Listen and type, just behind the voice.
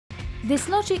This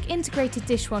Logik integrated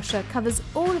dishwasher covers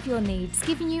all of your needs,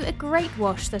 giving you a great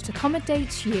wash that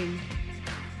accommodates you.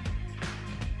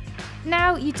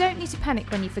 Now, you don't need to panic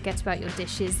when you forget about your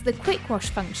dishes. The quick wash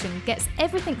function gets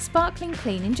everything sparkling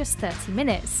clean in just 30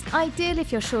 minutes, ideal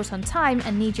if you're short on time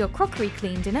and need your crockery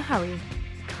cleaned in a hurry.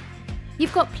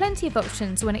 You've got plenty of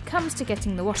options when it comes to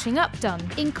getting the washing up done,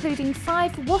 including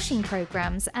 5 washing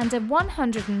programs and a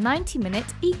 190-minute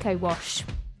eco wash.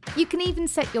 You can even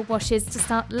set your washes to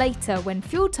start later when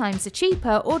fuel times are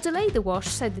cheaper, or delay the wash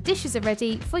so the dishes are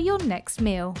ready for your next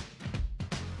meal.